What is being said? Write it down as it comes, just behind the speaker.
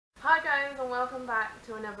guys, and welcome back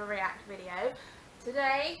to another react video.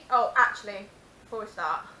 Today, oh actually, before we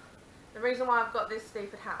start, the reason why I've got this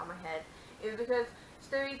stupid hat on my head is because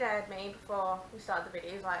Stewie dared me before we started the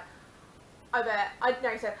video. He's like,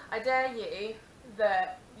 he said, I dare you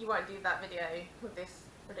that you won't do that video with this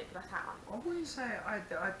ridiculous hat on. I wouldn't say I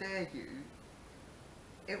dare you.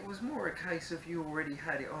 It was more a case of you already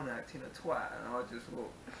had it on acting a twat, and I just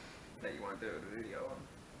thought that you won't do the video on.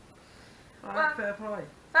 Well, fair play.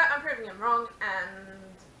 So I'm proving him wrong,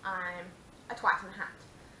 and I'm a twat in a hat.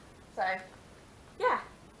 So, yeah.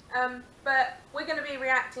 But we're going to be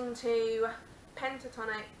reacting to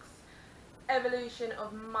Pentatonix Evolution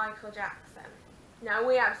of Michael Jackson. Now,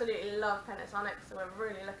 we absolutely love Pentatonix, so we're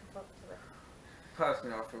really looking forward to it.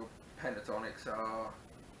 Personally, I feel Pentatonix are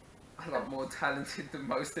a lot more talented than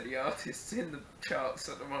most of the artists in the charts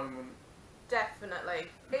at the moment. Definitely.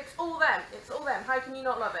 It's all them. It's all them. How can you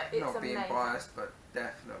not love it? It's not amazing. Being biased, but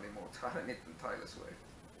definitely more talented than Taylor Swift.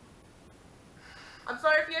 I'm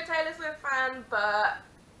sorry if you're a Taylor Swift fan, but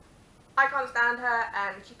I can't stand her,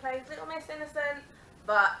 and she plays Little Miss Innocent,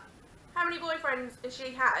 but how many boyfriends has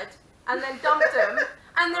she had, and then dumped them,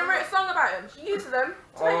 and then wrote a song about them? She used them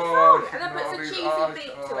to make a song, and then puts a cheesy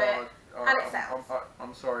beat to it, and it sells.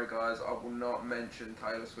 I'm sorry guys, I will not mention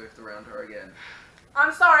Taylor Swift around her again.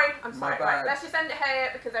 I'm sorry. Right, Bad. let's just end it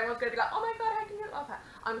here, because everyone's going to be like, oh my god, how can you love her?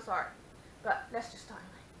 I'm sorry. But let's just start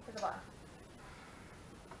with the button.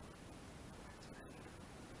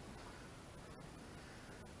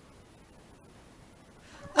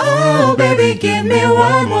 Oh, baby, give me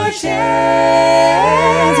one more chance.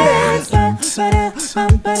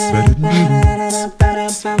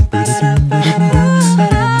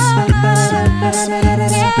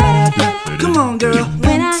 Come on, girl.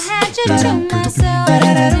 When I had you to myself, I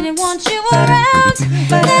didn't want you around.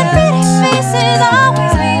 That pretty faces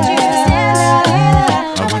always made you stand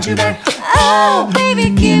out. I want you back. Oh, baby,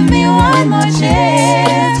 give me one more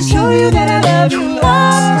chance To show you that I love you.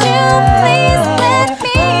 Won't you please let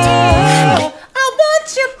me? I want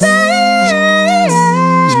you back.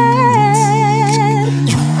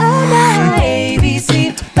 Oh, my ABC.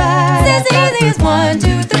 It's as easy as 1,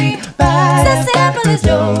 2, 3. It's as simple as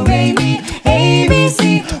do, re, mi, ABC.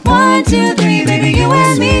 1, 2, 3, baby, you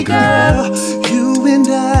and me, girl. You and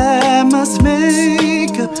I must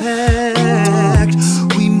make a pact.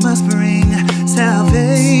 We must bring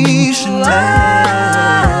salvation back.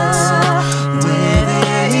 Where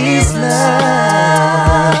there is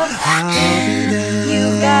love, I'll be there.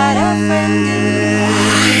 You've got a friend.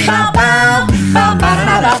 Bow, bow, bow, bow, da,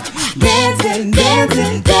 da, da. Dancing,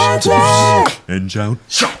 dancing, dancing. And shout,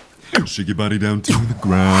 shake your body down to the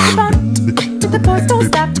ground. To the boys, don't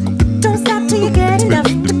stop till you get enough.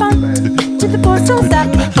 To the boys, don't stop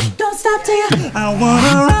till you. I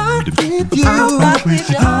wanna rock with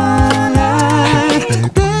you all night.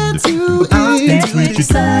 Dance you into the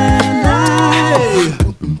sunlight.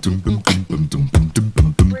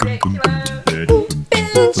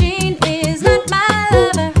 Billie Jean is not my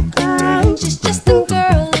lover. She's just a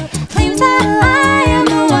girl who claims that I am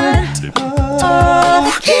the one. Oh,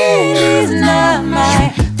 the king is not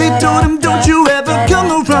mine. They told him, don't you ever come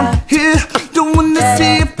around here. Don't wanna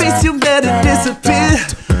see your face, you better disappear.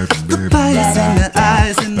 The fire's in the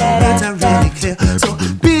eyes and the words are really clear. So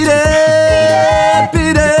beat it,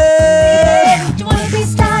 beat it. You wanna be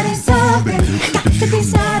starting something? Got to be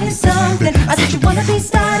starting something. I said you wanna be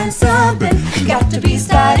starting something. Got to be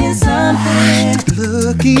starting something.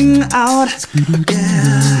 Looking out,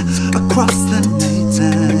 yeah, across the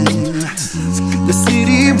nighttime. The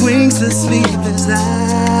city winks the sleepless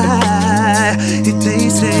eye. If they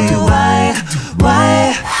say why?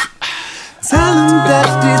 Tell them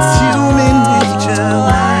that it's human nature.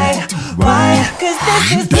 Why? Cause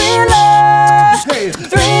this is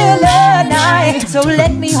thriller night. So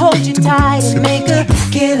let me hold you tight and make a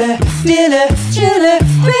killer, chiller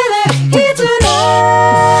here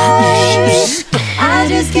tonight. I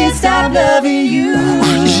just can't stop loving you.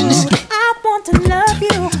 I want to love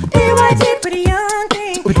you. DYT, pretty young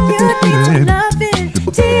thing. You need some loving.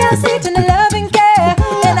 TLC, to the loving care.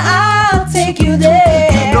 And I'll take you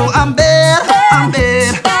there. You know I'm bad.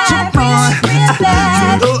 Come on.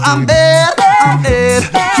 You know I'm bad.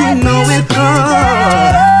 You know it,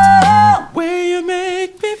 girl. Way you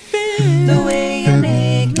make me feel, The way you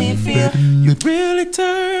make me feel, you really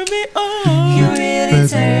turn me on. you really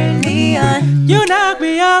turn me on. You knock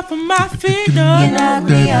me off of my feet, You knock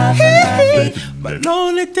me off of my feet. My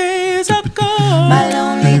lonely days are gone. My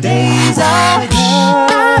lonely days are gone.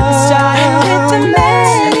 Starting with the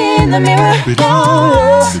man in the mirror.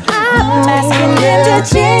 I'm asking him to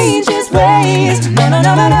change his ways.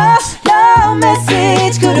 No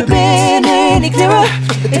message could have been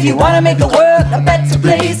If you wanna make the world a better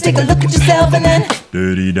place, take a look at yourself and then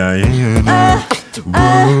Dirty Diana.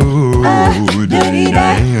 Whoa, Dirty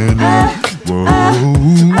Diana. Whoa.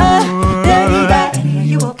 Dirty Diana. Annie, are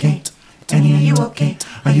you okay? Annie, are you okay?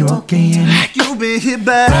 Are you okay, Annie? You've been hit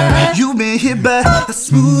by a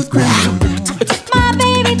smooth criminal. My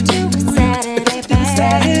baby too.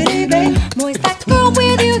 Saturday, babe. Moist like to grow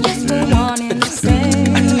with you just for one and the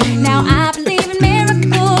same. Now I believe in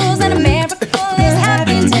miracles, and a miracle is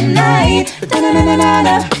happening tonight.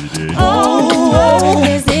 Da-na-na-na-na. Oh,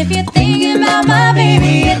 'cause if you're thinking about my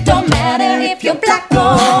baby, it don't matter if you're black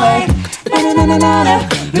or white. Na-na-na-na-na.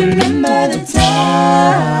 Remember the time.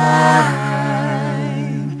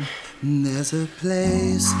 There's a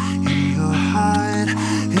place in your heart,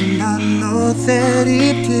 and I know that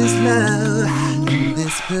it is love. And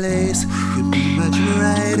this place could be much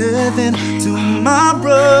brighter than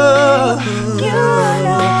tomorrow.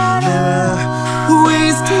 There are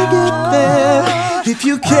ways to get there if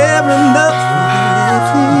you care enough for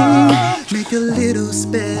everything. Make a little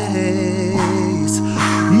space,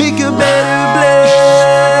 make a better place.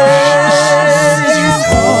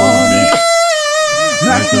 Hold me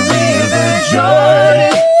like the river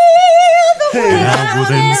Jordan. Hey, I will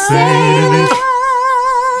then say to me,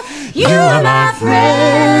 You are my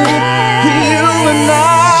friend. you are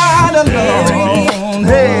not alone.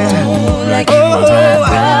 Hey, Like oh,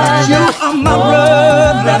 you are my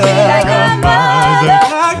brother. like a mother.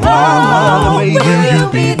 Like my mother, baby. Will you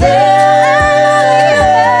be there?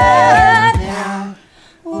 There are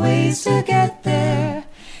ways to get there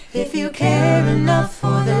if you care enough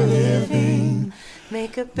for the living.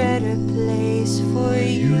 Make a better place for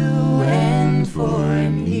you and for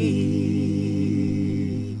me.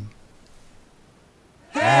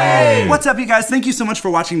 What's up, you guys? Thank you so much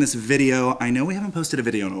for watching this video. I know we haven't posted a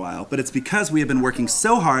video in a while, but it's because we have been working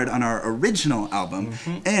so hard on our original album,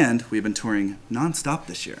 and we've been touring non-stop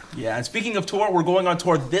this year. Yeah, and speaking of tour, we're going on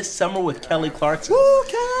tour this summer with Kelly Clarkson.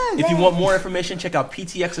 Okay. If you want more information, check out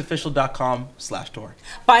ptxofficial.com/tour.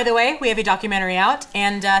 By the way, we have a documentary out,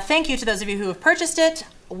 and thank you to those of you who have purchased it.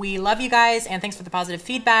 We love you guys, and thanks for the positive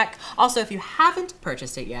feedback. Also, if you haven't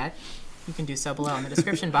purchased it yet, you can do so below in the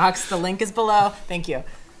description box. The link is below. Thank you.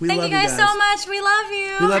 Thank you guys so much. We love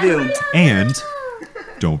you. We love you. And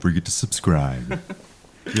don't forget to subscribe.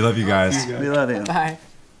 We love you guys. We love you. Bye.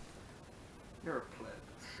 You're a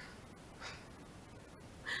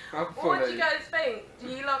pleb. What do you guys think? Do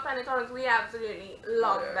you love Pentatonix? We absolutely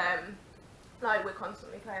love them. Like, we're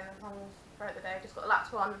constantly playing their songs throughout the day. Just got the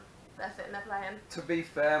laptop on, they're sitting there playing. To be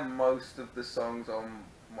fair, most of the songs on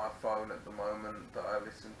my phone at the moment that I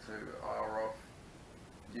listen to are off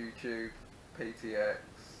YouTube, PTX.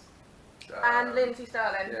 And Lindsay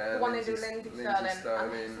Sterling. Yeah, the one they do Lindsay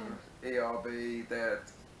Sterling. ERB, they're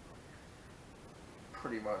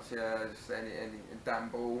pretty much, yeah, just any Dan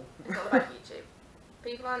Ball. It's all about YouTube.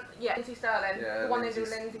 People aren't, yeah, Lindsay Sterling. Yeah, the one they do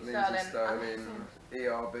Lindsay Sterling.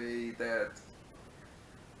 ERB, they're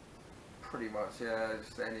pretty much, yeah,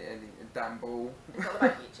 just any Dan Ball. It's all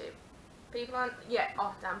about YouTube. People aren't, yeah,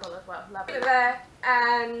 Dan Ball as well. Love it. There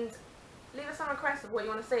and leave us some requests of what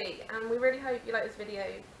you want to see, and we really hope you like this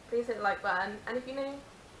video. Please hit the like button, and if you're new,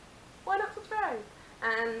 why not subscribe?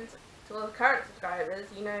 And to all the current subscribers,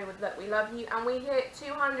 you know that we love you, and we hit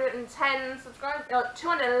 210 subscribers,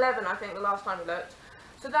 211 I think the last time we looked.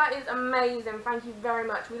 So that is amazing. Thank you very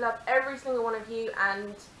much. We love every single one of you,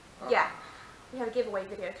 and yeah, we have a giveaway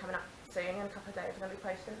video coming up soon in a couple of days. We're going to be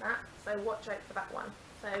posting that, so watch out for that one.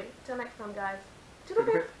 So till next time, guys.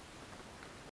 Toodle-pip.